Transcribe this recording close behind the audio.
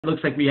It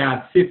looks like we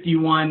have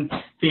 51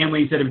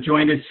 families that have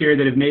joined us here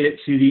that have made it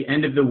to the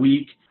end of the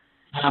week.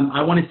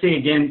 I want to say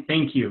again,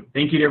 thank you.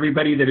 Thank you to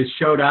everybody that has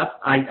showed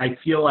up. I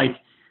feel like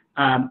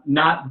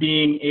not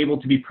being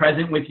able to be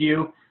present with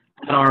you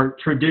at our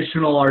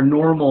traditional, our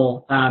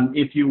normal,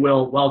 if you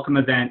will, welcome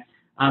event.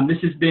 This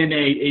has been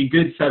a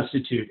good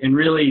substitute, and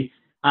really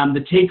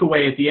the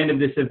takeaway at the end of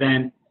this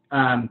event,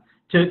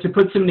 to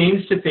put some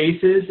names to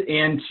faces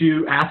and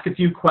to ask a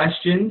few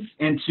questions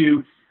and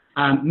to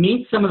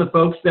meet some of the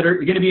folks that are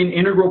going to be an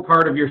integral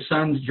part of your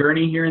son's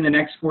journey here in the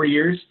next 4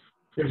 years.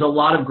 There's a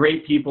lot of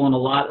great people and a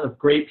lot of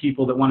great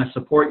people that want to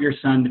support your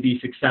son to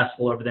be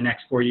successful over the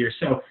next 4 years.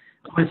 So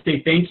I want to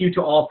say thank you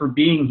to all for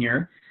being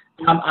here.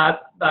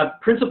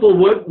 Principal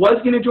Wood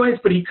was going to join us,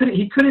 but he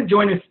couldn't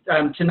join us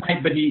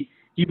tonight, but he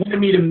wanted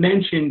me to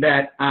mention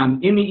that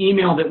in the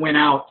email that went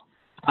out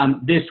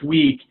this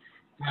week,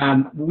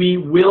 we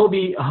will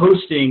be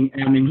hosting,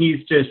 and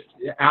he's just,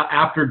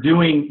 after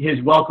doing his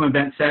welcome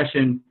event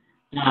session,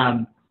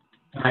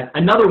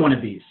 another one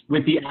of these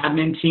with the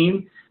admin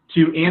team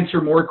to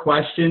answer more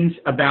questions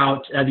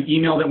about the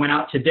email that went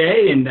out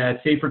today and the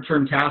Safe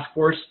Return Task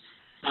Force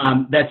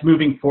that's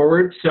moving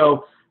forward.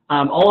 So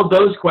all of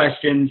those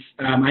questions,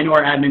 I know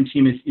our admin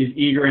team is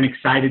eager and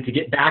excited to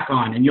get back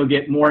on, and you'll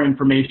get more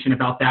information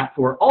about that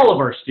for all of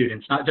our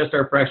students, not just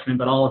our freshmen,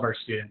 but all of our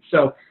students.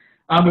 So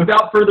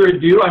without further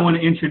ado, I want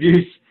to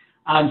introduce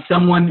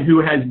someone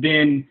who has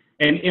been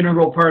an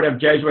integral part of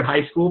Jesuit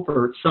High School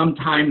for some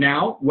time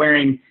now,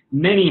 wearing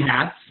many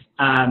hats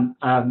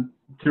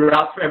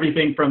throughout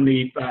everything from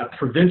the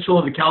provincial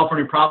of the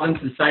California Providence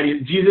Society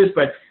of Jesus,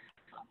 but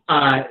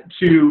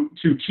to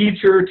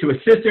teacher, to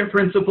assistant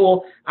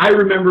principal. I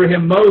remember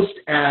him most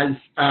as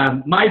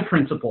my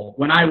principal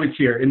when I was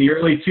here in the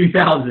early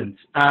 2000s,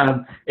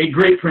 a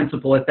great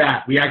principal at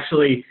that. We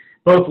actually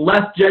both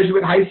left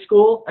Jesuit High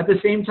School at the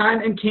same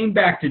time and came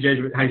back to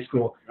Jesuit High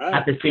School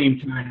at the same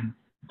time.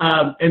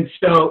 And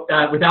so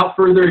without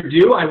further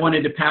ado, I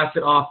wanted to pass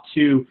it off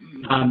to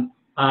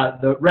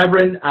the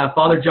Reverend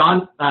Father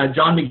John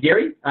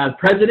McGarry,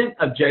 President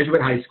of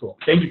Jesuit High School.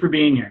 Thank you for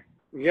being here.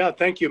 Yeah,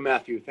 thank you,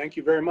 Matthew. Thank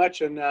you very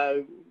much. And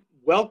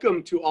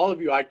welcome to all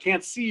of you. I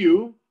can't see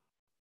you,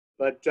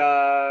 but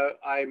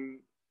I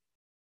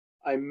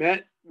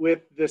met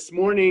with this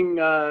morning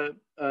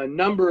a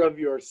number of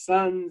your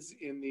sons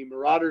in the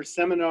Marauder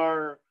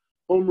Seminar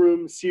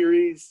Homeroom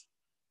series.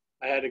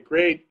 I had a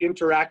great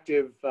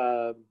interactive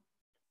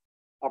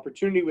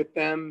opportunity with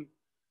them.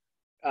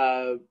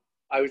 I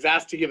was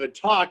asked to give a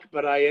talk,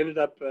 but I ended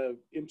up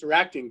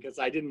interacting because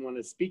I didn't want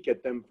to speak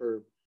at them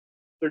for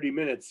 30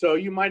 minutes. So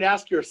you might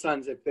ask your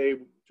sons if they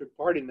took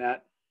part in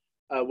that,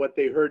 what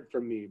they heard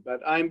from me. But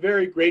I'm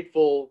very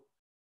grateful,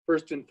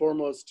 first and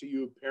foremost, to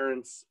you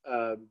parents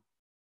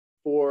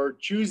for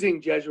choosing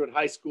Jesuit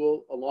High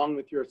School along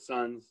with your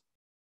sons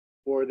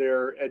for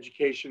their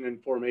education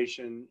and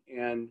formation,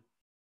 and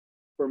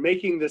for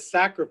making the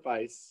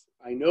sacrifice.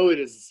 I know it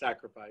is a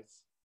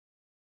sacrifice.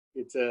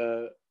 It's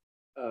a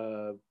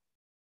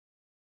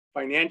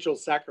financial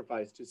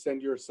sacrifice to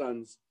send your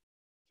sons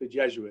to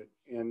Jesuit,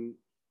 and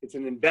it's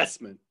an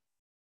investment.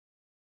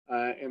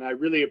 And I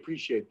really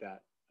appreciate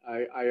that.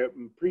 I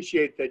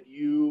appreciate that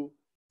you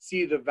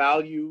see the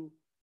value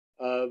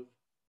of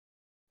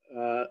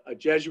a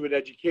Jesuit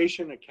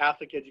education, a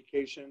Catholic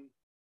education,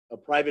 a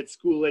private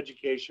school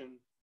education.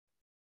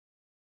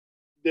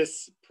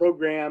 This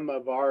program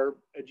of our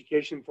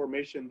education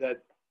formation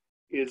that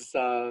is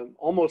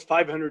almost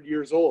 500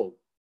 years old,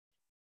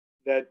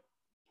 that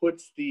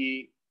puts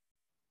the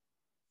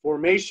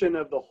formation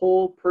of the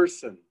whole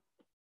person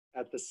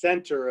at the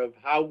center of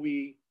how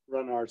we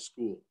run our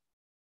school.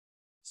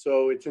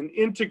 So it's an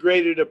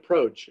integrated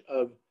approach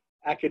of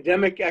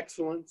academic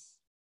excellence,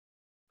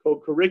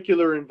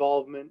 co-curricular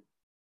involvement,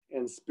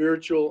 and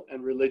spiritual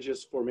and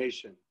religious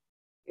formation.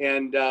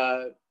 And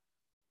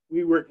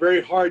we work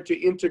very hard to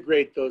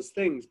integrate those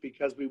things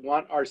because we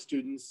want our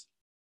students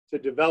to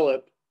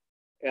develop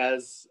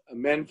as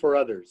men for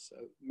others,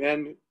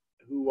 men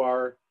who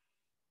are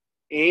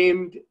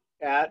aimed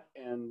at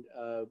and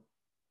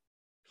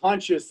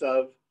conscious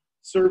of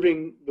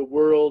serving the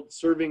world,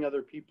 serving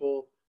other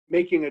people,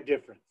 making a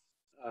difference.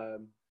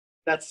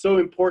 That's so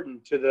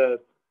important to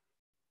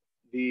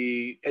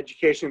the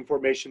education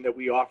formation that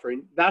we offer,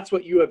 and that's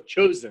what you have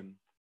chosen.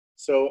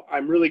 So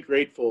I'm really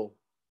grateful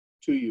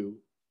to you.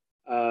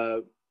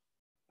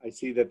 I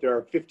see that there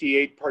are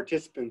 58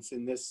 participants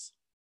in this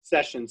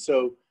session,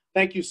 so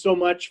thank you so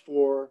much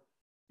for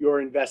your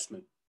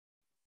investment.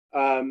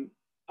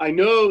 I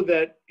know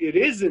that it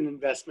is an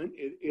investment.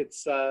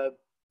 It's a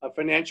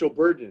financial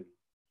burden,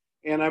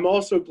 and I'm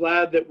also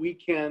glad that we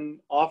can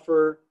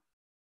offer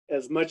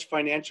as much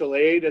financial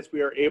aid as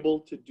we are able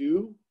to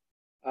do.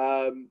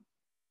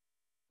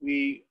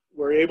 We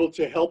were able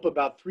to help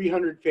about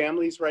 300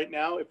 families right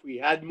now. If we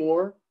had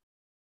more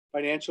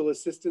financial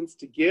assistance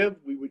to give,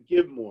 we would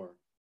give more.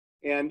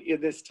 And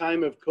in this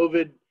time of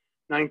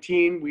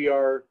COVID-19, we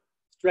are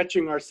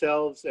stretching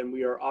ourselves and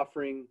we are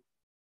offering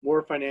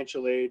more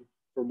financial aid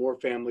for more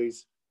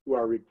families who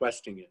are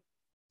requesting it.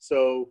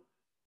 So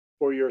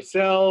for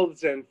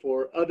yourselves and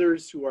for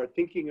others who are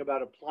thinking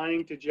about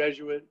applying to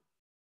Jesuit,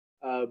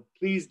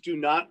 please do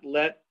not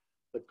let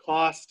the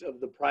cost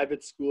of the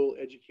private school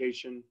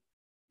education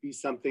be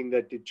something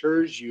that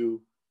deters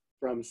you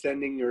from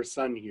sending your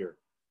son here.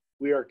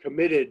 We are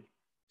committed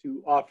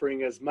to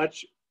offering as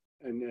much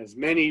and as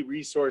many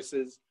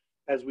resources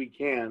as we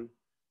can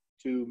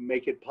to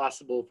make it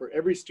possible for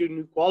every student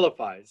who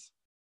qualifies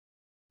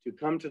to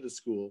come to the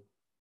school,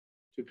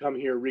 to come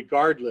here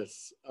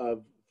regardless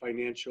of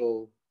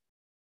financial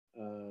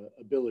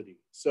ability.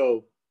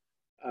 So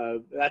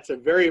that's a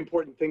very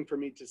important thing for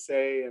me to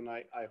say, and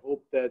I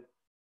hope that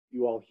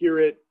you all hear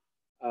it.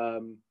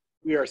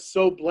 We are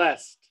so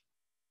blessed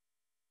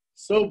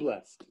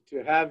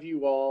to have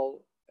you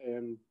all,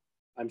 and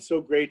I'm so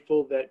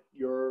grateful that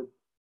you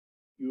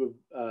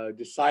have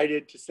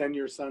decided to send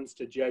your sons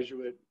to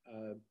Jesuit.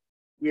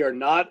 We are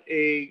not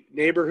a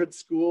neighborhood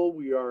school.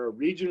 We are a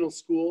regional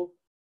school.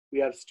 We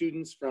have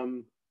students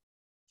from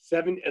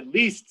at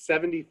least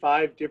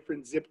 75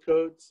 different zip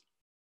codes.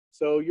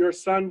 So your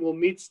son will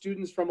meet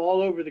students from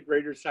all over the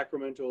greater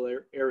Sacramento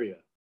area.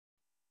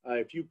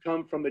 If you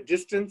come from a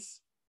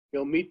distance,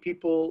 he'll meet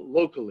people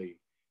locally.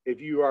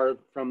 If you are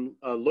from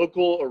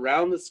local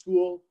around the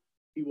school,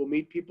 he will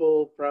meet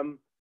people from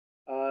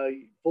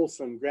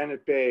Folsom,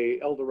 Granite Bay,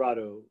 El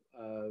Dorado,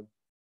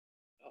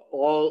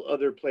 all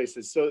other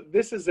places. So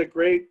this is a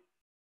great,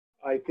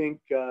 I think,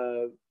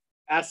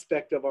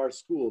 aspect of our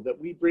school, that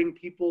we bring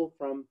people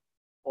from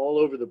all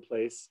over the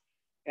place,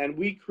 and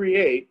we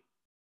create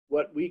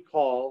what we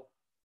call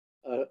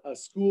a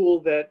school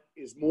that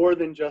is more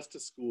than just a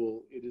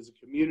school. It is a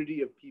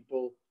community of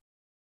people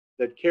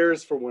that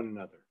cares for one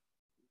another.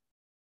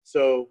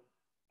 So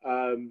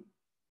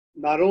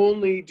not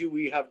only do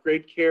we have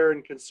great care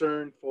and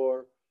concern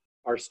for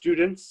our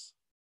students,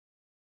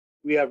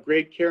 we have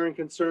great care and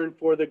concern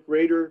for the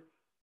greater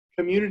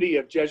community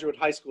of Jesuit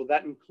High School.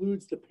 That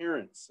includes the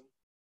parents.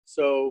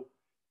 So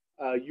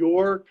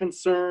your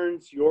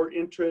concerns, your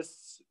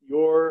interests,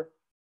 your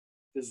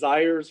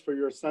desires for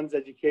your son's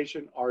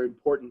education are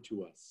important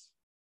to us.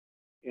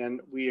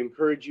 And we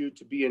encourage you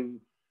to be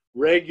in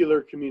regular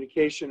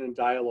communication and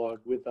dialogue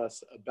with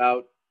us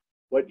about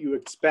what you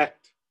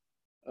expect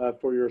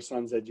for your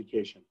son's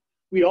education.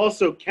 We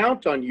also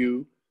count on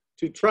you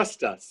to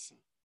trust us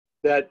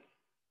that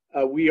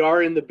we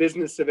are in the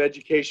business of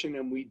education,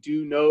 and we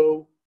do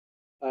know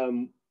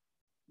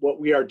what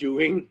we are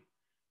doing,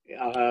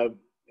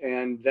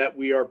 and that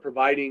we are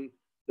providing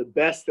the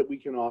best that we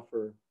can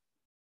offer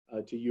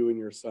to you and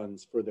your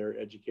sons for their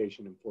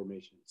education and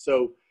formation.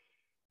 So,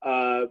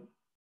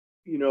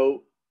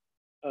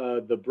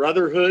 the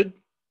brotherhood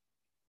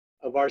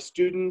of our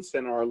students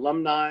and our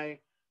alumni,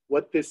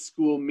 what this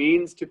school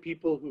means to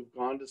people who've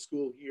gone to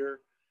school here,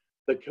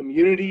 the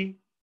community.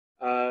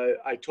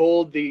 I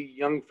told the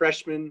young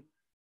freshmen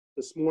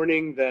this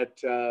morning that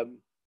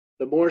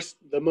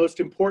the most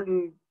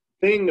important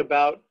thing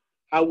about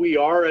how we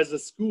are as a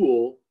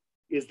school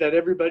is that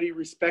everybody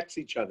respects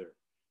each other.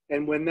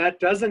 And when that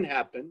doesn't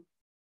happen,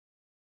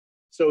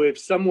 so if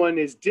someone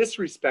is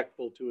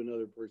disrespectful to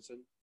another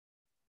person,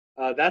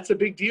 that's a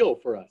big deal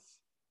for us.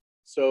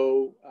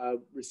 So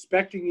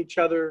respecting each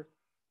other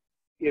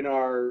in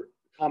our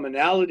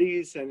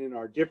commonalities and in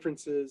our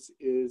differences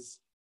is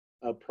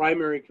a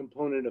primary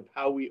component of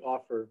how we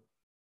offer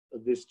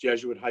this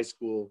Jesuit high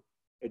school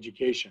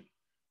education.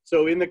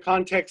 So in the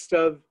context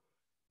of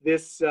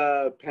this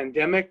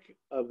pandemic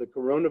of the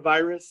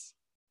coronavirus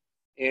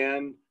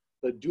and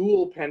the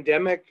dual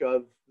pandemic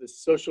of the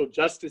social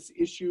justice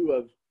issue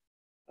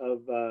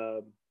of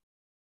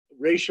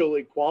racial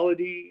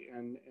equality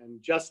and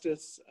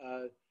justice,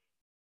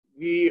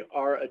 we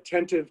are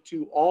attentive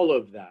to all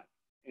of that.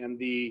 And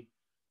the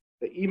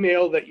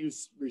email that you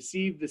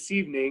received this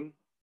evening,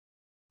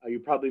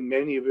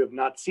 many of you have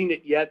not seen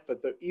it yet,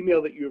 but the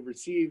email that you have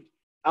received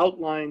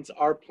outlines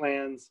our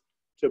plans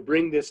to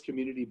bring this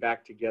community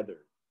back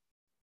together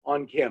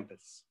on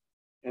campus,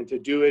 and to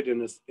do it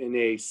in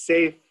a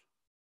safe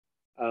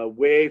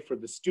way for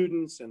the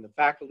students and the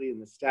faculty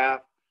and the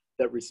staff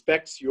that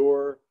respects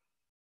your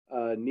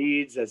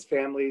needs as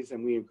families.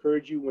 And we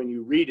encourage you, when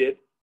you read it,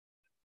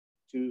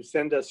 to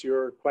send us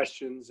your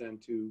questions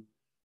and to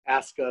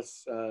ask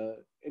us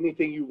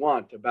anything you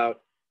want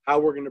about how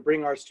we're going to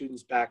bring our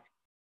students back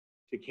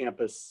to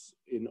campus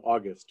in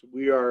August.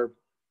 We are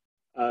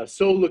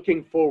so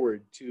looking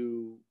forward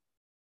to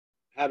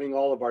having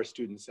all of our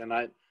students. And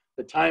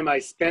the time I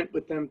spent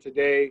with them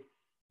today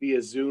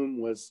via Zoom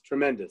was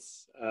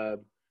tremendous.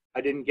 I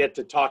didn't get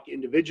to talk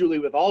individually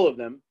with all of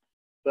them,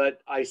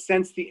 but I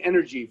sensed the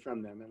energy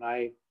from them. And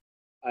I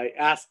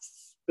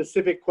asked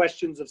specific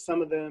questions of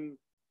some of them,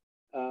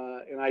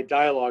 and I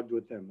dialogued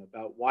with them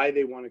about why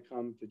they want to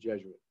come to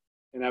Jesuit.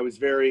 And I was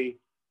very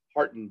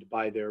heartened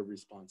by their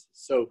responses.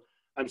 So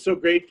I'm so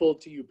grateful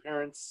to you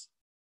parents,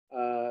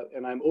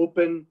 and I'm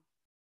open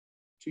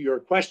to your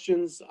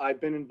questions.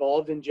 I've been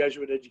involved in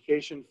Jesuit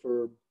education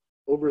for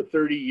over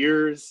 30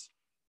 years.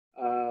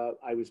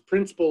 I was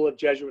principal of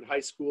Jesuit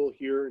High School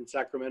here in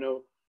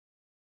Sacramento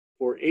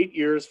for 8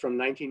 years from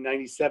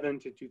 1997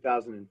 to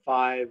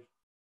 2005.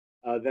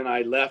 Then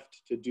I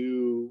left to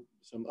do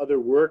some other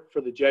work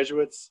for the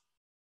Jesuits,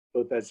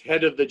 both as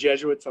head of the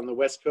Jesuits on the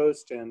West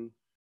Coast and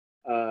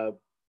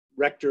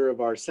rector of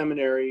our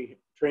seminary,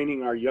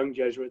 training our young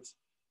Jesuits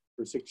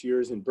for 6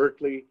 years in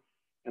Berkeley.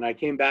 And I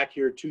came back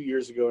here 2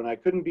 years ago, and I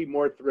couldn't be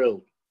more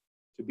thrilled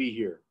to be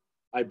here.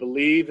 I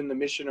believe in the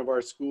mission of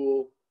our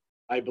school.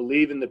 I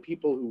believe in the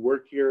people who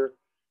work here.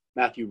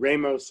 Matthew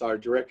Ramos, our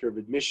director of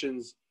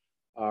admissions,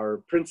 our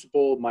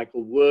principal,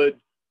 Michael Wood,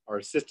 our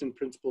assistant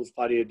principals,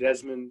 Claudia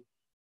Desmond,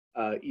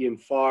 Ian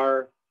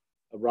Farr,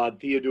 Rod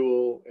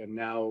Theodule, and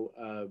now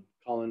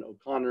Colin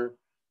O'Connor.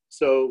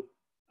 So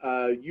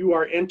you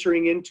are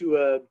entering into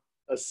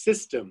a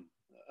system,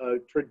 a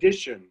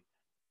tradition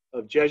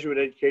of Jesuit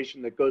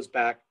education that goes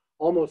back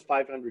almost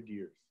 500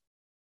 years.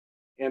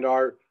 And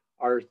our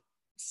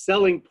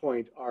selling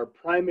point, our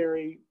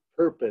primary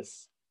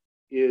purpose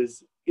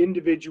is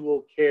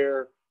individual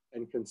care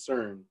and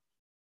concern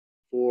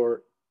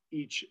for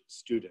each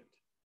student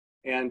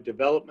and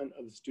development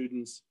of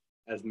students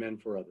as men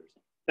for others.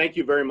 Thank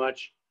you very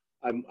much.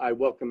 I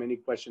welcome any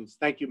questions.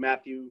 Thank you,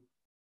 Matthew.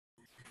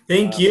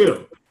 Thank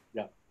you.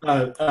 Yeah.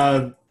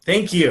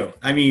 Thank you.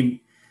 I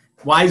mean,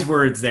 wise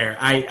words there.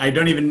 I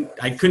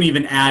couldn't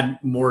even add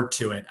more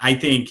to it. I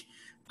think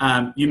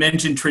you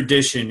mentioned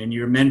tradition, and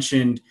you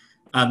mentioned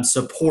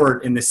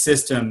support in the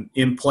system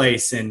in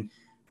place, and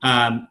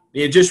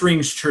it just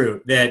rings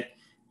true that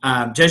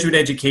Jesuit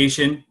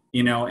education,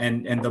 you know,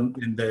 and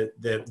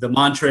the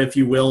mantra, if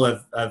you will,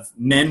 of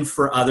men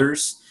for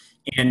others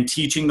and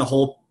teaching the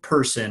whole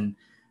person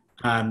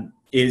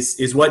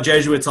is what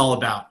Jesuit's all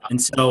about. And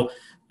so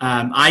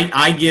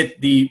I get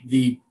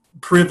the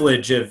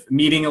privilege of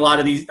meeting a lot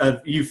of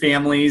you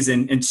families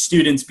and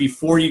students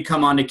before you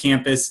come onto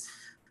campus.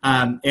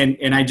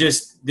 And I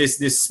just,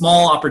 this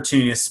small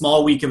opportunity, a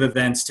small week of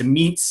events to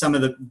meet some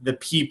of the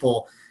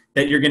people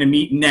that you're going to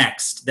meet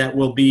next that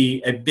will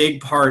be a big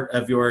part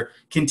of your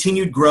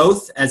continued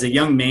growth as a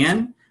young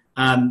man,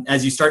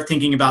 as you start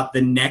thinking about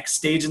the next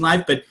stage in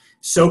life. But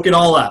soak it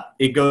all up.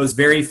 It goes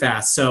very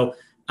fast. So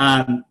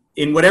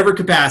in whatever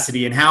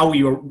capacity and how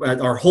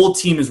our whole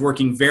team is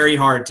working very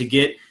hard to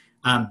get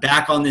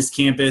back on this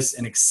campus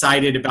and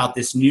excited about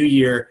this new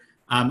year.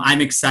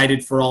 I'm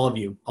excited for all of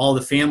you, all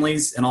the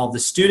families and all the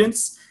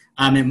students,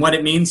 and what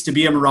it means to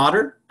be a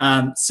Marauder.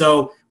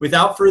 So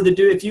without further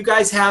ado, if you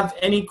guys have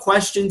any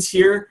questions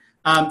here,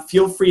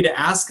 feel free to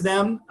ask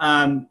them.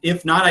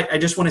 If not, I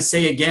just want to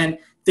say again,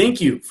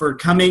 thank you for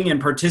coming and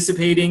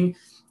participating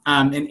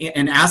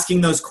and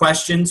asking those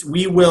questions.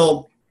 We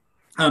will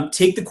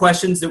take the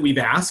questions that we've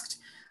asked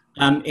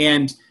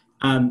and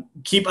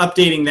keep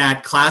updating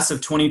that class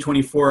of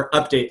 2024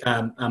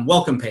 update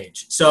welcome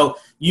page. So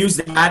use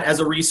that as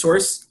a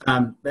resource,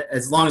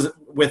 as long as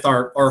with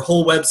our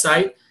whole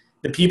website,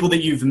 the people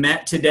that you've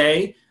met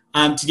today,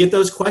 to get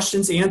those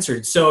questions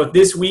answered. So if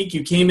this week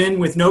you came in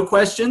with no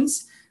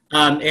questions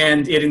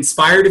and it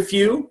inspired a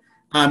few,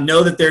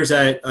 know that there's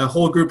a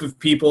whole group of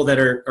people that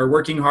are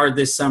working hard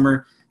this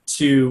summer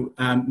to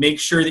make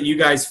sure that you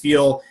guys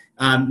feel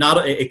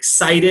not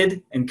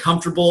excited and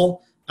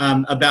comfortable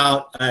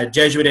about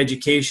Jesuit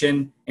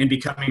education and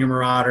becoming a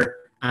Marauder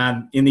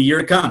in the year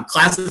to come.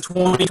 Class of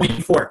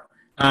 2024.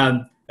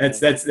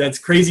 That's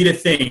crazy to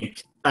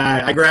think.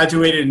 I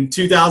graduated in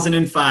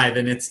 2005,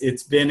 and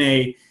it's been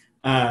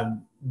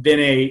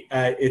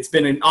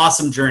an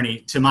awesome journey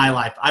to my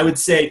life. I would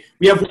say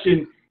we have.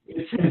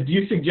 It says, do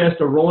you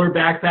suggest a roller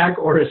backpack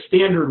or a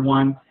standard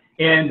one?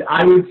 And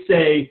I would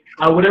say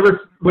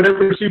whatever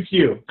suits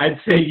you.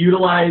 I'd say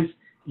utilize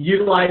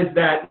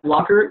that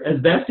locker as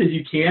best as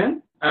you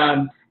can,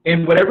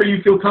 and whatever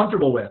you feel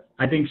comfortable with.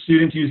 I think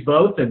students use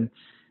both, and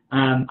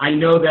I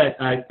know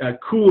that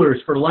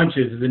coolers for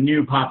lunches is a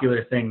new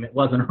popular thing that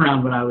wasn't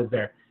around when I was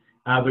there.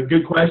 But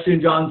good question,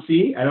 John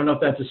C. I don't know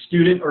if that's a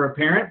student or a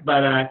parent,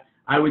 but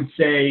I would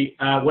say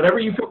whatever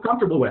you feel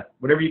comfortable with,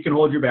 whatever you can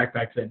hold your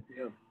backpacks in.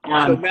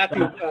 Yeah. So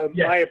Matthew,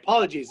 yes. My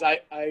apologies.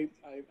 I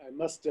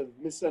must have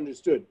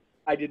misunderstood.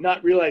 I did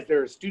not realize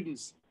there are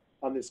students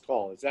on this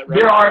call. Is that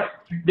right?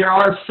 There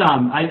are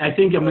some. I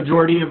think a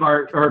majority of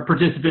our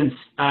participants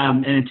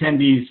and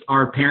attendees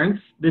are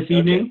parents this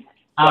evening,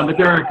 but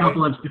there are a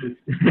couple of students.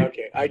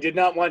 Okay. I did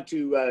not want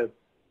to,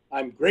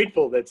 I'm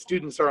grateful that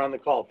students are on the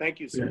call. Thank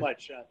you so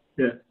much.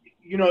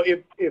 You know,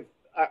 if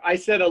I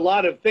said a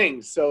lot of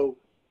things, so,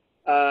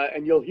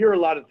 and you'll hear a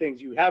lot of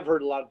things. You have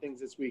heard a lot of things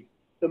this week.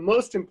 The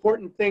most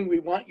important thing we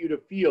want you to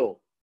feel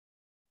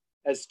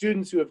as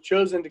students who have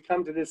chosen to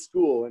come to this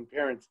school and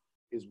parents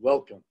is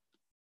welcome.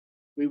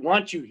 We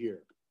want you here.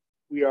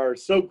 We are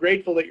so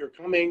grateful that you're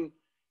coming,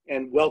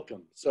 and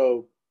welcome.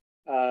 So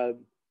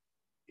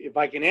if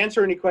I can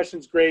answer any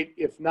questions, great.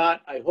 If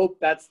not, I hope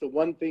that's the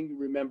one thing you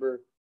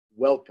remember.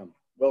 Welcome,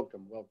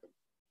 welcome, welcome.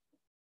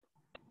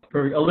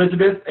 Perfect.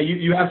 Elizabeth,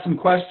 you have some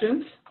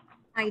questions?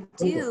 I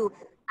do.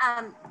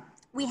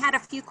 We had a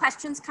few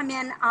questions come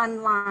in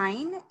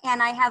online,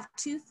 and I have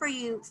two for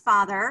you,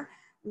 Father.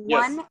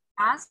 Yes. One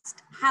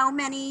asked, how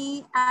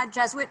many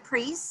Jesuit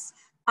priests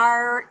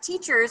our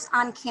teachers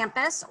on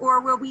campus,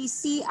 or will we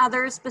see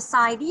others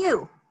beside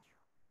you?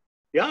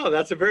 Yeah,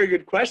 that's a very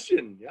good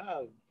question.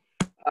 Yeah.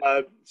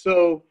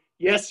 So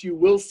yes, you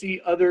will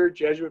see other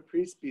Jesuit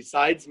priests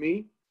besides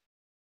me.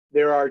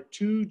 There are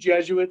two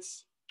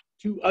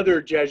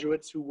other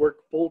Jesuits who work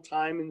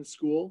full-time in the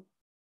school.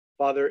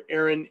 Father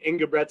Aaron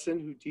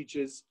Engebretson, who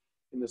teaches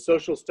in the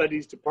social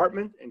studies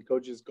department and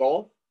coaches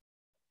golf,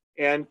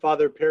 and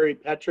Father Perry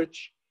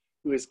Petrich,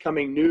 who is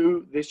coming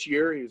new this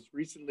year.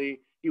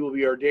 He will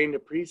be ordained a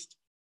priest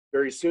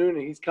very soon,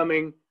 and he's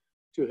coming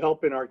to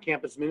help in our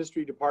campus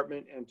ministry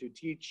department and to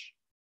teach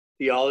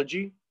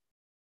theology.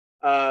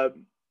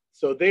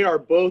 So they are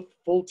both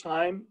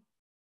full-time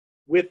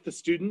with the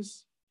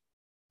students.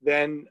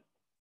 Then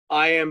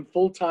I am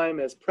full-time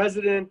as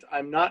president.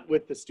 I'm not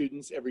with the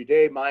students every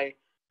day. My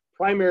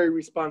primary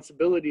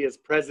responsibility as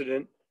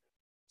president,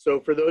 so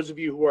for those of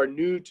you who are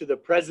new to the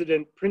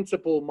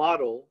president-principal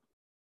model,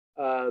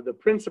 the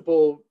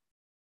principal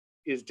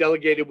is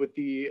delegated with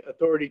the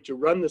authority to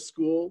run the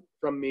school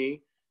from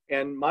me,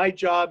 and my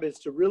job is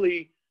to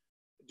really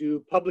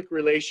do public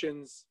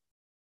relations,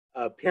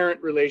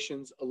 parent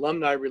relations,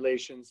 alumni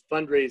relations,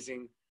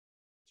 fundraising,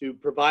 to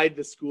provide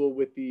the school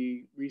with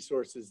the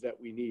resources that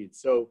we need.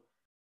 So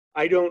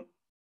I don't,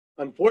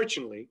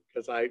 unfortunately,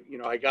 because I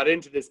got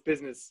into this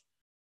business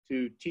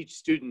to teach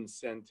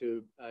students and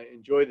to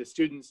enjoy the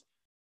students,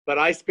 but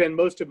I spend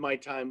most of my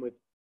time with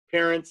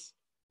parents,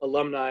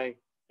 alumni,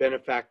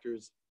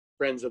 benefactors,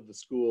 friends of the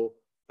school,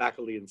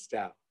 faculty, and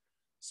staff.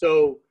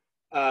 So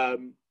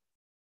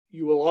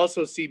you will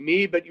also see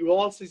me, but you will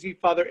also see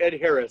Father Ed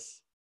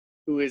Harris,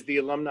 who is the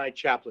alumni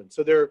chaplain.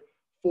 So there are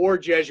 4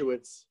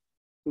 Jesuits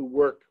who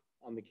work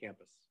on the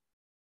campus.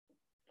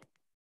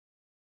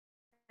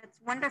 That's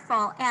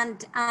wonderful.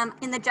 And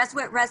in the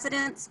Jesuit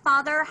residence,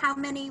 Father, how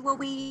many will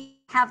we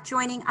have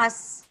joining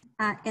us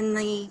in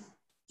the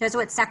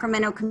Jesuit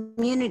Sacramento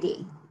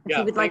community?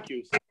 Yeah, thank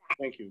you.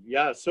 Thank you.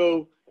 Yeah,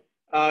 so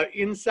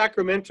in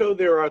Sacramento,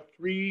 there are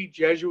 3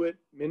 Jesuit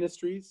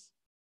ministries.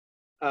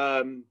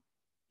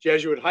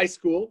 Jesuit High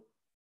School,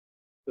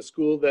 the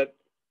school that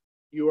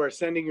you are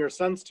sending your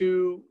sons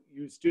to.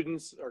 You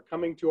students are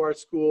coming to our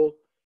school.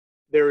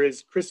 There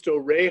is Cristo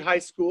Rey High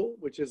School,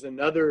 which is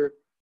another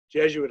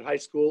Jesuit high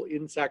school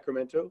in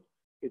Sacramento.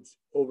 It's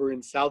over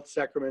in South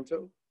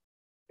Sacramento.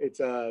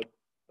 It's a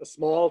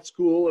small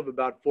school of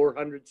about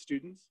 400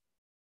 students.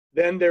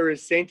 Then there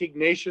is St.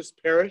 Ignatius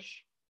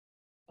Parish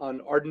on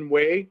Arden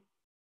Way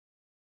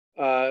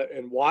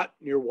and Watt,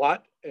 near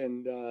Watt.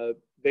 And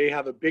they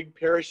have a big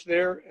parish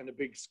there and a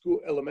big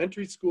school,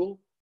 elementary school.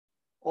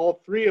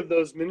 All 3 of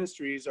those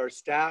ministries are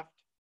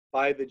staffed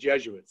by the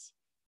Jesuits.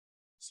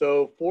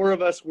 So 4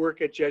 of us work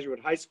at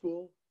Jesuit High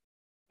School.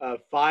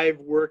 5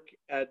 work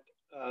at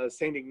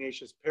St.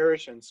 Ignatius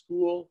Parish and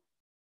School,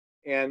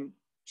 and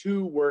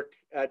 2 work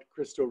at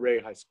Cristo Rey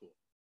High School.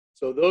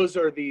 So those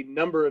are the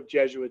number of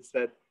Jesuits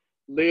that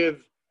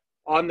live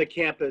on the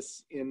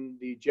campus in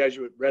the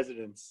Jesuit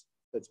residence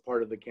that's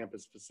part of the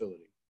campus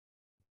facility.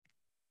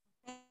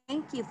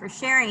 Thank you for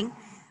sharing.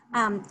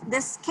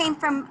 This came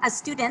from a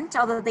student,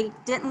 although they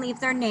didn't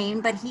leave their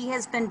name, but he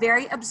has been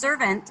very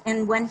observant.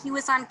 And when he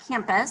was on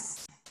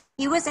campus,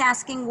 he was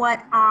asking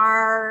what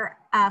our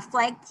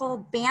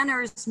flagpole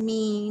banners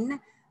mean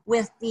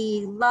with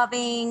the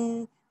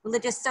loving,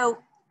 religious. So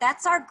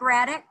that's our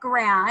grad at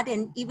Grad.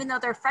 And even though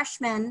they're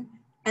freshmen,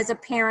 as a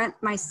parent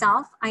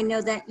myself, I know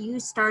that you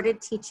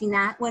started teaching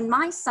that when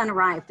my son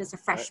arrived as a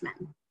freshman.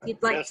 If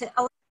you'd like to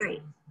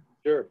illustrate.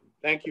 Sure.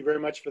 Thank you very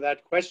much for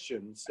that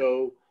question.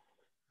 So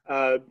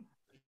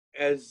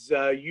as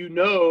you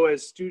know,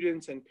 as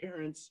students and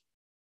parents,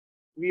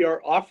 we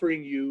are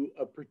offering you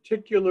a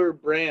particular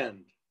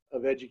brand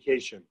of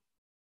education.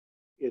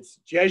 It's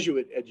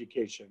Jesuit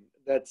education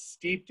that's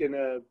steeped in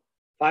a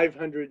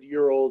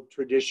 500-year-old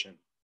tradition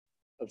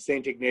of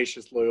St.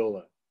 Ignatius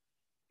Loyola.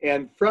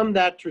 And from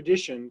that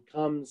tradition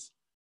comes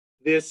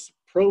this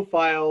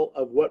profile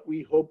of what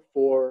we hope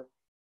for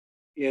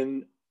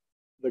in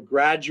the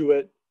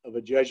graduate of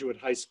a Jesuit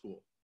high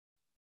school.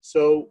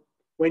 So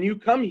when you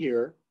come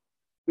here,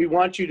 we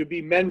want you to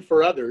be men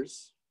for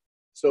others.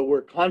 So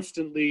we're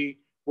constantly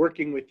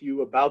working with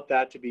you about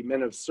that, to be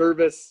men of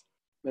service,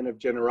 men of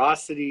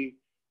generosity,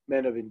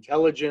 men of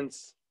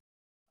intelligence,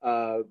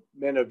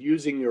 men of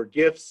using your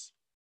gifts.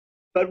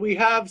 But we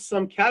have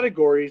some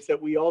categories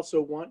that we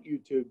also want you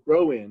to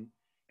grow in,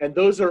 and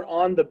those are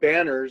on the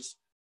banners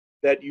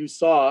that you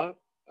saw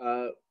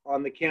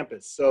on the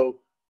campus. So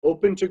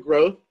open to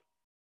growth.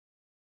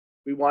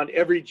 We want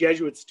every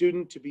Jesuit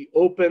student to be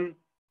open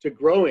to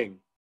growing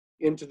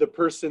into the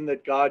person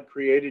that God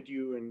created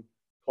you and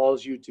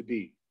calls you to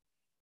be,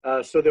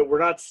 so that we're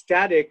not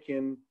static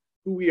in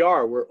who we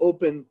are. We're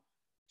open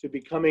to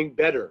becoming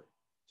better,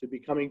 to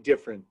becoming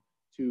different,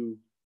 to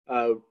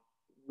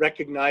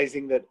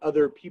recognizing that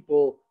other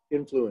people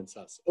influence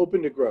us,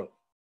 open to growth.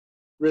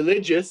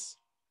 Religious,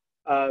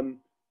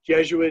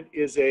 Jesuit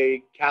is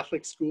a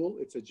Catholic school,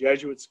 it's a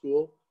Jesuit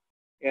school,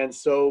 and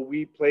so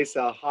we place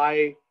a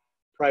high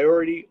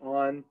priority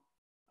on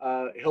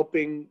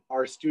helping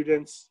our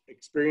students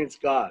experience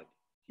God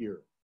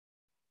here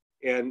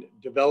and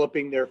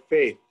developing their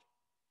faith,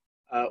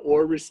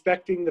 or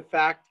respecting the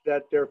fact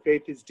that their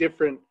faith is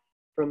different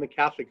from the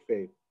Catholic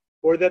faith,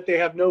 or that they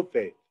have no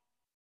faith.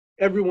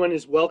 Everyone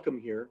is welcome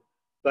here,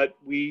 but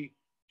we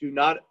do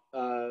not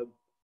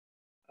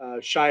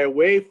shy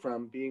away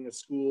from being a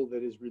school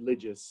that is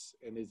religious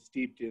and is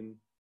steeped in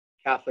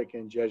Catholic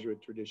and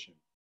Jesuit tradition.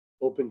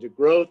 Open to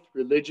growth,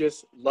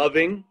 religious,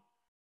 loving.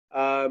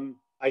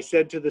 I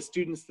said to the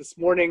students this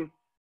morning,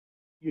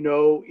 you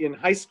know, in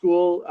high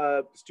school,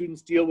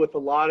 students deal with a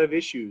lot of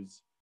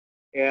issues.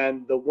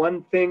 And the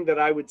one thing that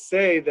I would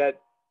say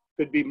that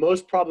could be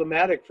most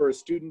problematic for a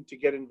student to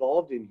get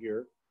involved in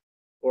here,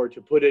 or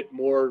to put it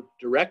more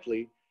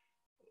directly,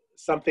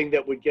 something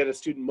that would get a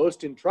student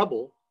most in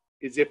trouble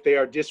is if they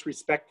are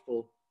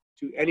disrespectful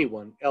to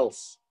anyone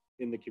else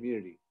in the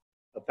community,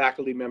 a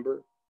faculty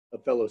member, a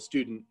fellow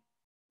student.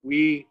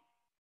 We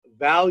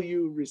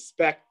value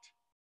respect.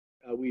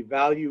 We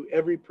value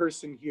every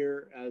person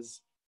here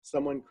as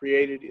someone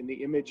created in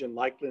the image and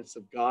likeness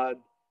of God.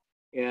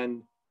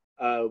 And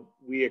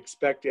we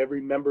expect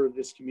every member of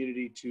this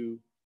community to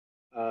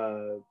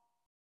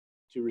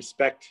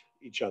respect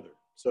each other.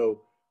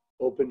 So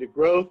open to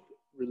growth,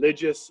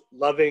 religious,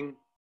 loving,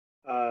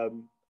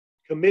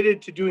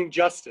 committed to doing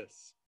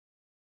justice.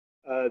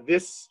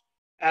 This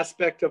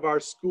aspect of our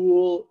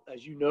school,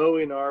 as you know,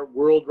 in our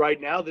world right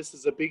now, this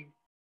is a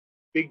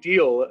big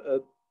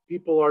deal.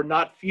 People are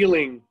not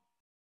feeling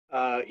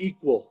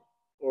equal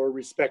or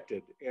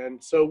respected.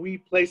 And so we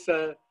place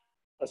a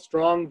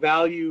strong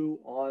value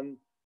on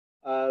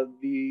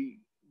the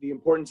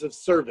importance of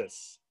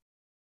service,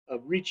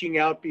 of reaching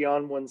out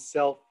beyond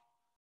oneself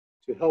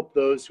to help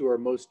those who are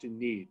most in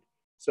need.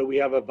 So we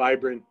have a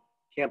vibrant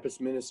campus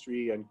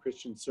ministry and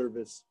Christian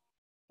service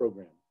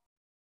program.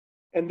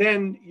 And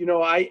then, you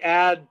know, I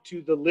add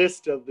to the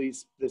list of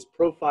this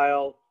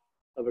profile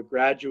of a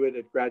graduate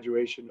at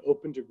graduation,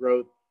 open to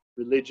growth,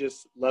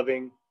 religious,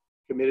 loving,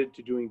 committed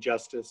to doing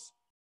justice.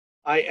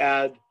 I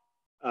add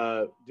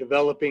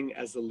developing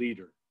as a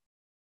leader.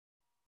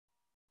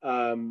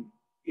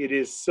 It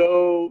is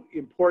so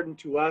important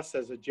to us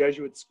as a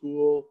Jesuit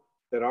school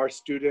that our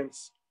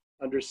students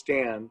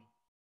understand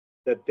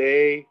that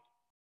they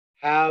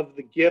have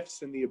the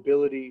gifts and the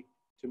ability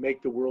to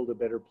make the world a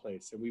better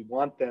place, and we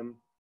want them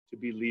to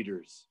be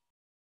leaders.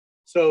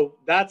 So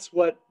that's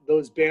what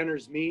those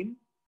banners mean.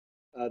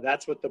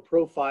 That's what the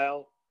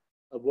profile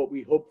of what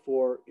we hope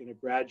for in a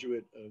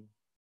graduate of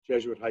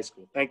Jesuit High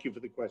School. Thank you for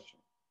the question.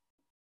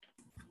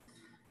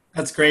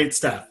 That's great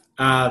stuff.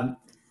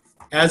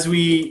 As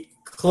we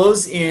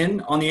close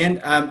in on the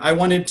end, I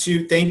wanted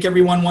to thank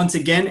everyone once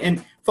again.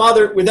 And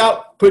Father,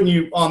 without putting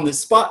you on the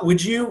spot,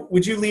 would you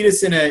lead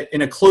us in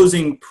a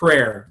closing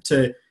prayer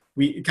to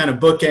we kind of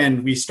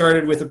bookend? We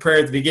started with a prayer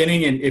at the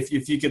beginning, and if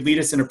you could lead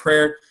us in a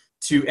prayer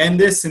to end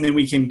this, and then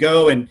we can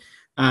go and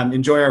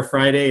enjoy our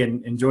Friday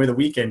and enjoy the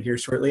weekend here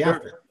shortly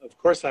after. Of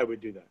course I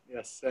would do that,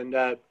 yes.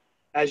 And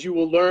as you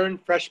will learn,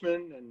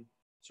 freshmen, and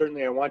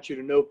certainly I want you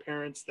to know,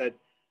 parents, that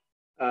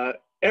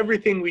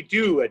everything we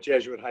do at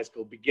Jesuit High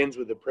School begins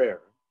with a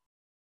prayer.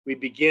 We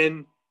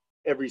begin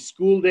every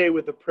school day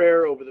with a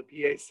prayer over the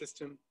PA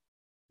system.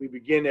 We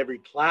begin every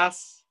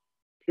class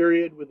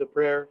period with a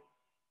prayer.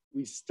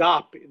 We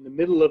stop in the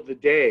middle of the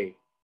day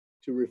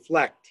to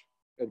reflect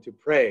and to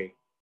pray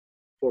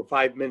for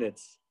 5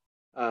 minutes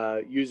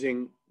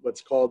using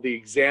what's called the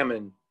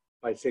Examen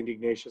by St.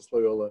 Ignatius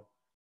Loyola.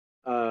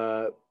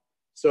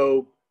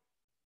 So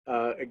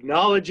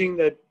acknowledging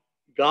that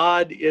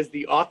God is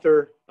the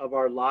author of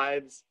our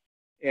lives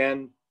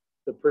and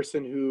the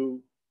person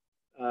who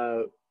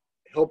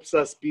helps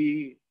us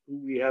be who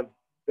we have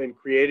been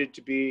created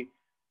to be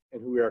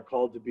and who we are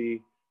called to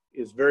be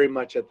is very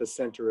much at the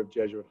center of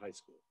Jesuit High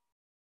School.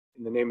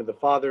 In the name of the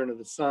Father, and of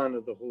the Son, and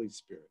of the Holy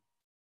Spirit.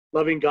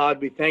 Loving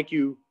God, we thank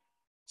you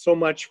so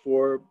much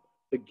for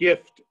the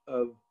gift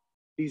of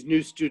these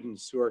new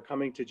students who are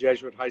coming to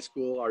Jesuit High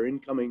School, our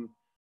incoming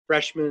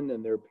freshmen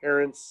and their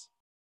parents.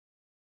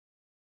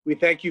 We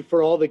thank you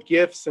for all the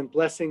gifts and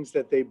blessings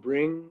that they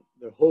bring,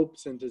 the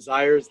hopes and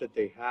desires that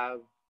they have.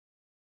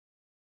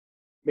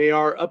 May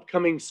our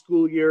upcoming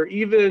school year,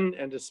 even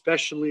and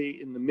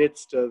especially in the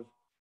midst of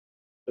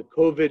the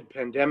COVID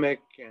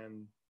pandemic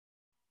and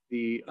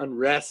the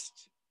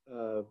unrest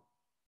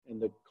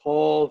and the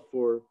call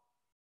for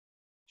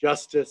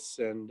justice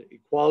and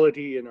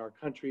equality in our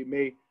country,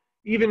 may,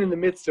 even in the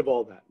midst of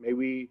all that, may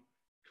we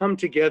come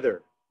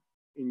together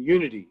in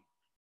unity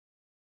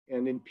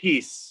and in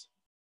peace,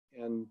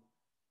 and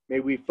may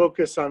we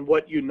focus on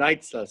what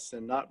unites us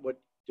and not what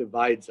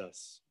divides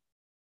us.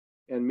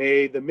 And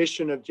may the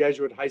mission of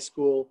Jesuit High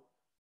School,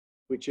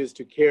 which is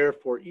to care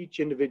for each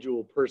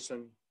individual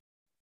person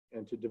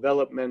and to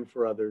develop men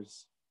for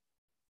others,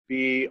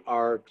 be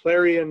our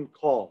clarion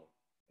call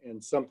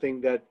and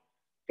something that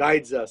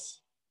guides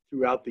us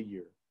throughout the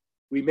year.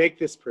 We make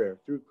this prayer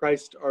through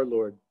Christ our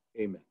Lord.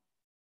 Amen.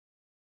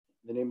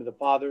 In the name of the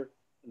Father,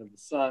 and of the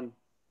Son,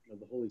 and of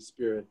the Holy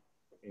Spirit.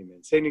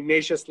 Amen. St.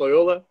 Ignatius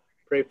Loyola,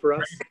 pray for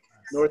us.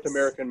 North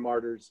American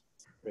martyrs.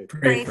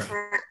 Pray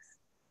for.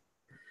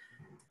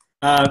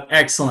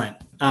 Excellent.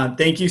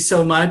 Thank you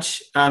so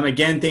much.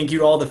 Again, thank you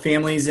to all the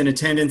families in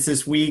attendance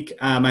this week.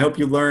 I hope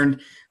you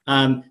learned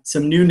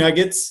some new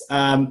nuggets.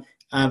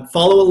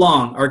 Follow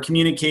along. Our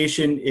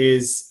communication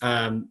is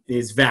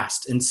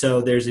vast. And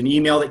so there's an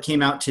email that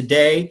came out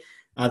today,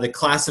 the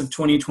Class of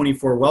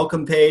 2024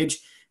 welcome page.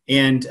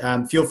 And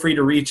feel free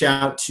to reach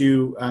out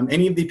to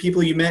any of the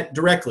people you met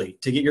directly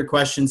to get your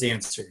questions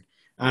answered.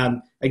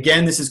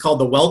 Again, this is called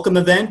the Welcome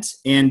Event,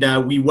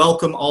 and we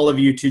welcome all of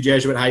you to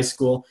Jesuit High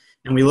School,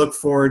 and we look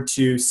forward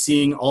to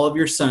seeing all of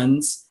your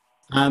sons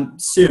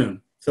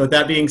soon. So with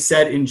that being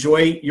said,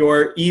 enjoy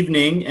your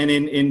evening and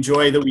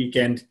enjoy the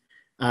weekend.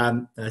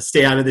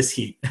 Stay out of this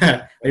heat.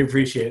 I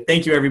appreciate it.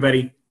 Thank you,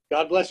 everybody.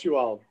 God bless you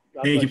all.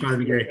 God Thank you, bless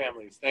Father your McGarry.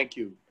 families. Thank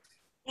you.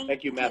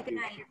 Thank you, Matthew.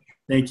 Good night.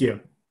 Thank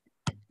you.